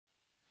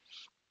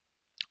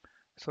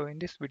So in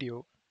this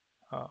video,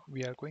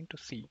 we are going to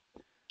see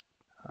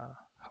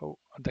how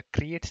the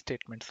create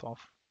statements of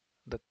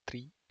the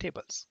three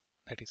tables,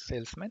 that is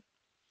salesman,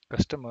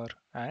 customer,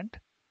 and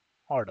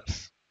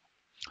orders.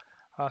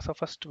 So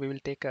first we will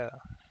take a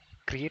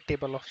create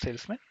table of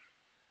salesman.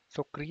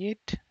 So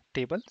create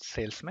table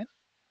salesman.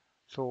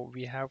 So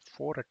we have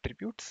four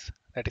attributes,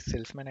 that is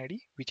salesman ID,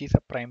 which is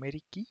a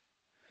primary key,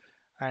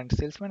 and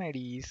salesman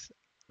ID is,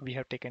 we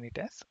have taken it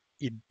as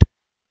int.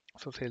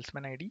 So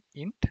salesman ID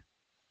int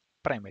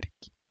primary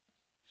key.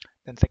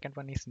 Then second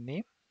one is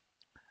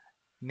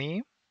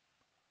name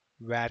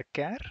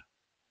varchar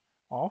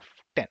of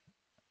 10.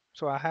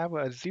 So I have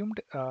assumed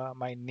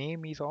my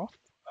name is of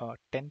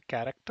 10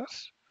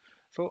 characters.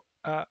 So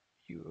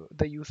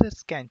the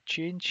users can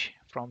change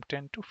from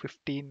 10 to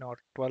 15 or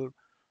 12,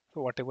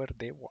 so whatever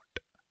they want.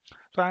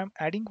 So I'm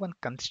adding one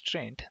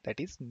constraint,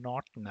 that is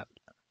not null.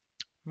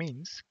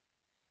 Means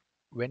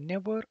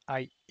whenever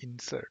I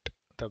insert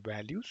the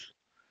values,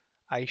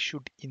 I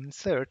should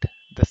insert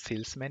the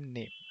salesman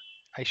name.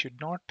 I should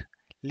not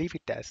leave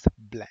it as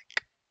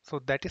blank. So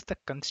that is the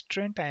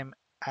constraint I am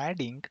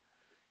adding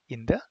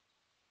in the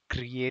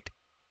create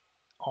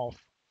of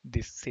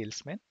this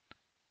salesman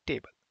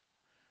table.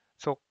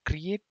 So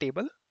create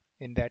table,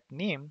 in that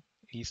name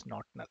is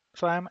not null.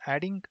 So I am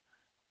adding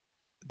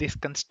this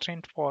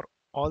constraint for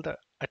all the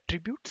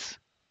attributes,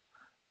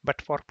 but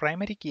for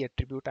primary key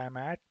attribute I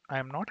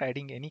am not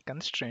adding any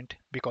constraint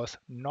because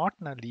not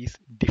null is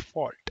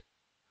default.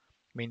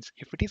 Means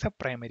if it is a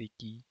primary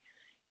key,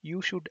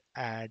 you should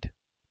add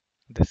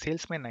the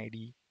salesman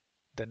ID,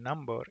 the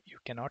number, you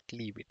cannot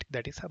leave it.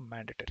 That is a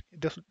mandatory.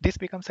 This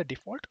becomes a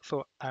default,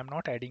 so I'm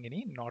not adding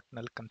any not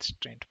null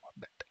constraint for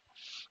that.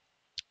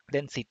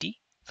 Then city.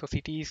 So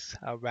city is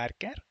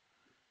varchar,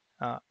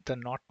 the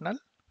not null,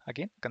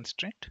 again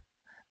constraint.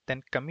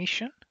 Then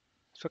commission.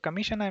 So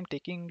commission I'm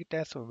taking it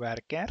as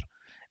varchar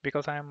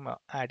because I'm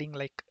adding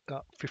like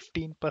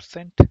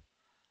 15%,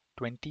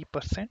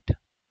 20%.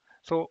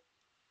 So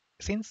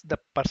since the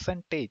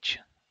percentage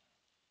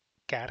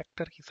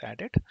character is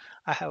added,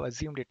 I have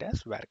assumed it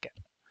as varchar.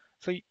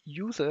 So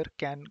user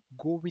can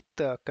go with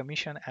the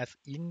commission as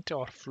int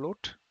or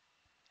float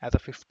as a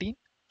 15.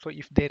 So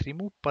if they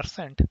remove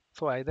percent,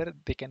 so either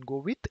they can go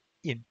with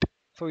int.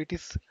 So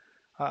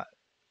uh,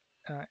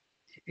 uh,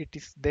 it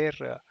is their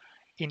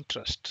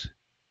interest.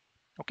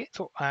 Okay,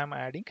 so I am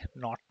adding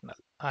not null.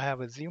 I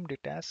have assumed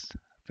it as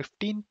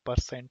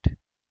 15%.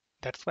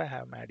 That's why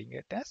I am adding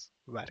it as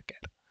varchar.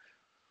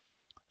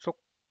 So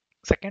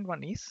second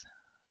one is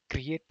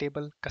create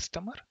table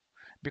customer,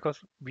 because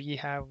we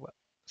have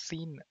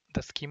seen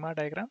the schema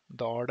diagram,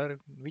 the order in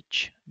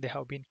which they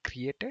have been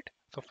created.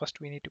 So first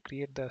we need to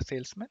create the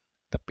salesman,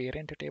 the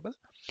parent table.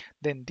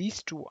 Then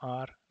these two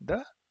are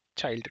the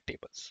child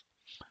tables.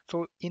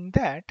 So in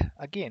that,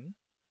 again,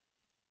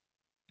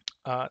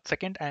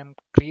 second I am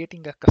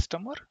creating a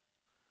customer.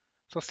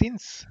 So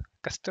since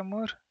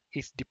customer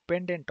is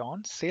dependent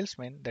on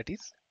salesman, that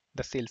is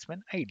the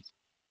salesman ID.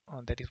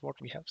 That is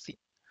what we have seen.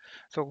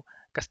 So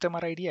customer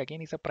ID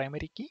again is a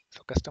primary key.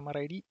 So customer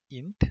ID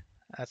int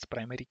as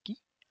primary key.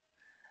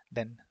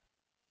 Then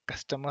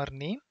customer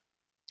name.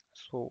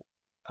 So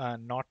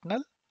not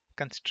null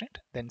constraint.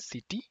 Then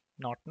city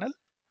not null.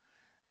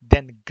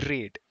 Then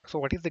grade. So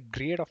what is the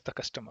grade of the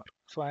customer?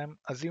 So I am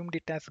assumed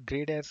it as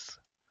grade as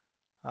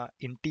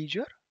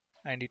integer,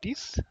 and it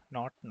is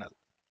not null.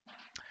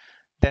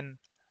 Then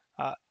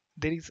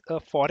there is a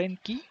foreign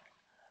key.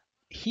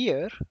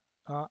 Here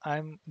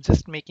I'm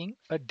just making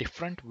a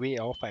different way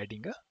of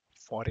adding a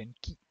foreign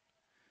key.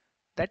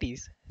 That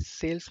is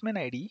salesman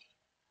ID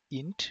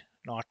int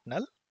not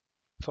null.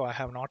 So I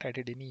have not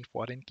added any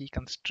foreign key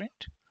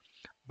constraint,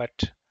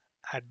 but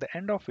at the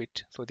end of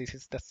it, so this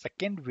is the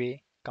second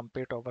way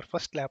compared to our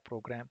first lab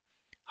program,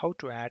 how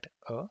to add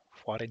a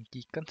foreign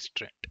key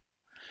constraint.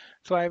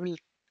 So I will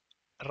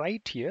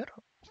write here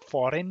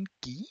foreign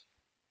key.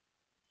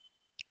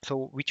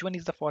 So which one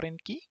is the foreign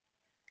key?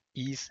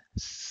 Is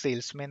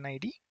salesman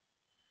ID.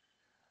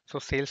 So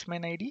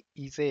salesman ID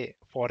is a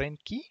foreign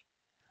key.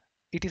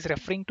 It is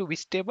referring to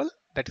which table?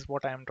 That is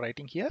what I am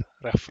writing here.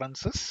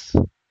 References.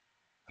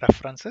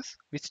 References.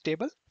 Which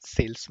table?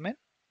 Salesman.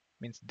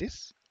 Means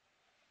this.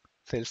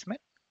 Salesman.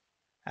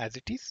 As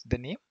it is, the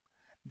name.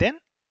 Then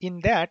in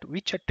that,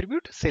 which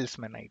attribute?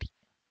 Salesman ID.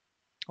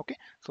 Okay.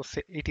 So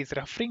it is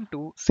referring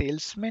to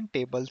salesman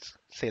tables,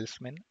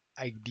 salesman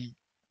ID.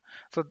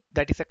 So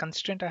that is a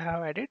constraint I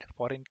have added,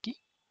 foreign key.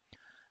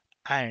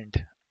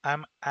 And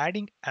I'm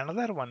adding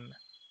another one,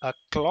 a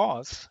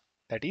clause,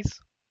 that is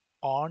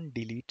on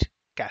delete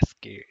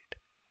cascade.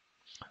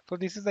 So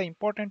this is the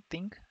important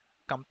thing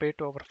compared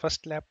to our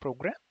first lab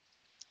program,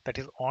 that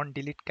is on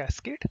delete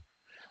cascade.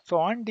 So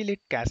on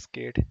delete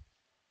cascade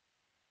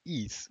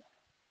is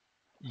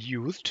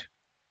used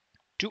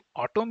to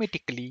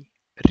automatically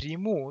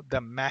remove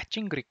the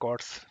matching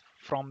records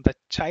from the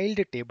child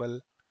table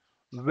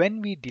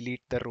when we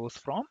delete the rows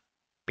from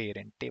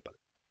parent table.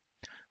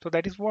 So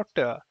that is what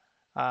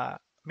uh,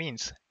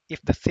 means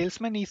if the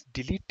salesman is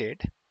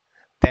deleted,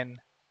 then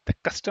the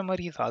customer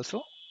is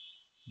also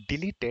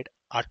deleted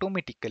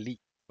automatically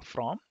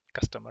from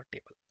customer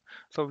table.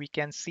 So we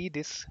can see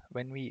this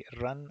when we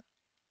run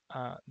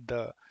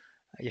the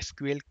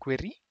SQL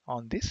query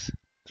on this.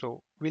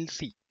 So we'll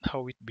see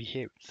how it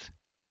behaves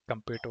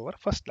compared to our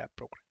first lab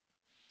program.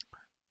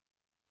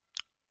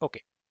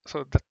 Okay,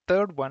 so the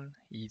third one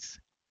is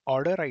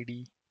order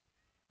ID,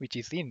 which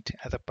is int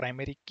as a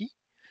primary key.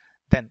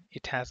 Then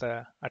it has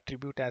a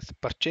attribute as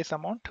purchase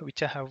amount,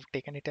 which I have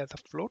taken it as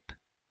a float,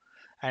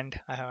 and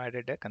I have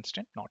added a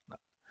constant not null.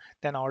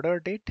 Then order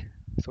date,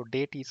 so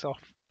date is of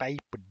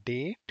type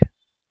date,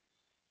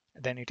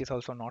 then it is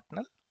also not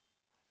null.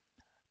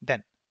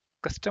 Then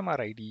customer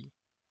ID,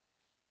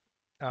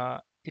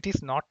 it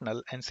is not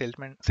null, and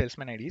salesman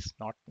ID is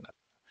not null.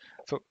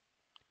 So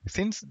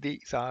since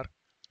these are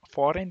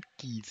foreign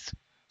keys,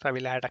 so I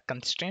will add a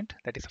constraint.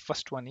 That is, the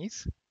first one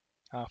is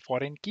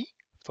foreign key.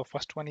 So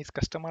first one is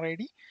customer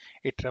ID.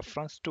 It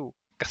refers to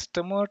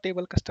customer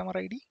table customer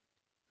ID.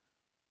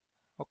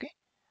 Okay.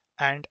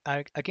 And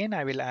again,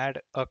 I will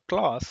add a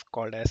clause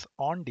called as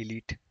on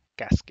delete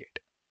cascade.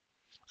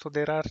 So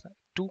there are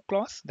two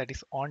clauses, that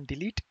is on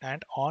delete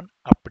and on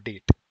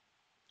update.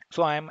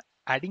 So I am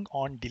adding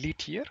on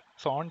delete here.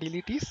 So on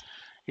delete is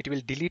it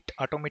will delete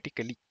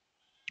automatically.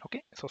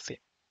 Okay. So same.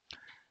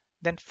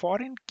 Then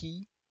foreign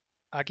key,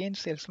 again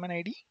salesman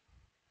ID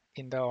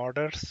in the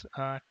orders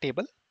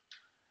table.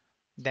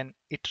 Then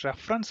it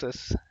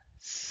references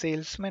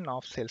salesman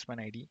of salesman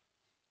ID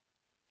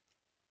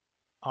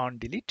on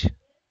delete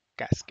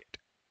cascade.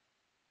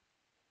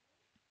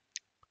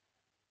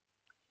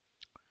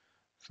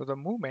 So the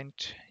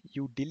moment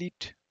you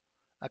delete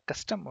a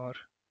customer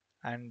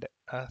and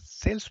a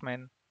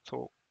salesman,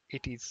 so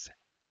it is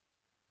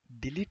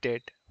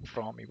deleted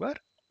from your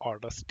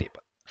orders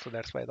table. So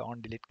that's why the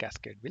on delete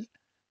cascade will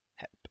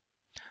help.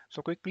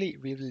 So quickly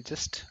we will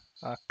just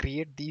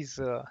create these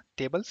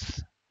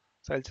tables.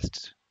 So I'll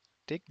just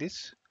take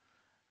this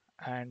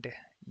and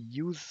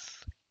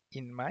use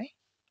in my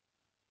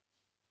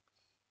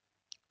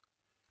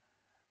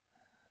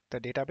the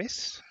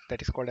database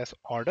that is called as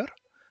order.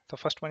 So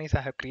first one is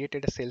I have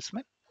created a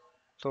salesman.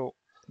 So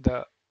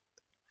the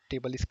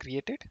table is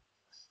created.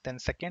 Then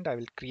second, I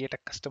will create a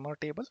customer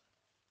table.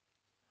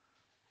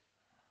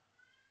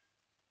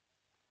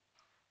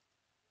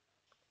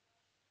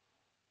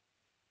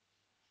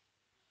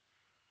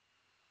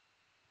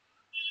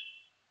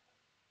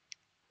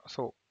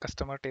 So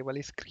customer table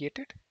is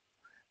created.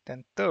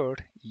 Then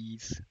third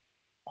is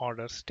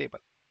orders table.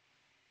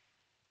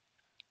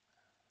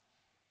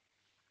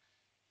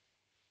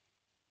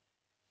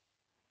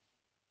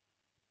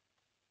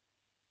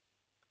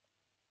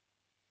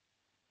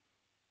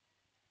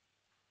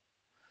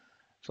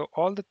 So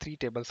all the three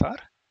tables are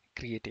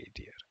created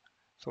here.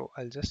 So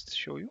I'll just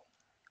show you.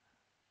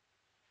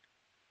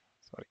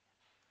 Sorry,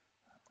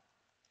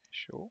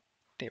 show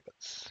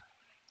tables.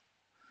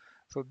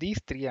 So these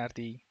three are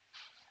the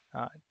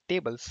uh,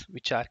 tables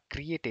which are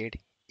created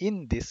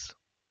in this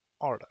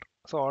order.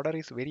 So order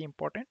is very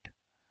important.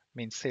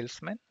 Means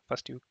salesman.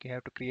 First you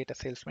have to create a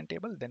salesman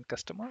table, then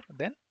customer,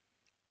 then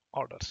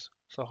orders.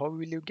 So how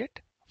will you get?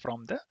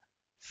 From the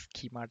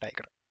schema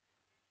diagram.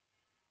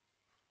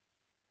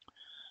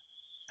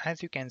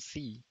 As you can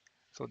see,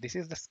 so this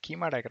is the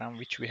schema diagram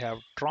which we have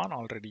drawn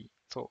already.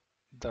 So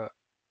the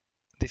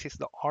this is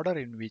the order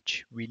in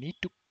which we need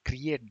to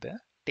create the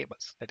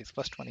tables. That is,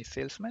 first one is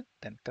salesman,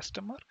 then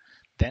customer,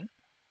 then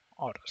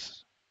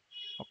orders.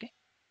 Okay,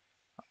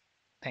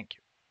 thank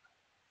you.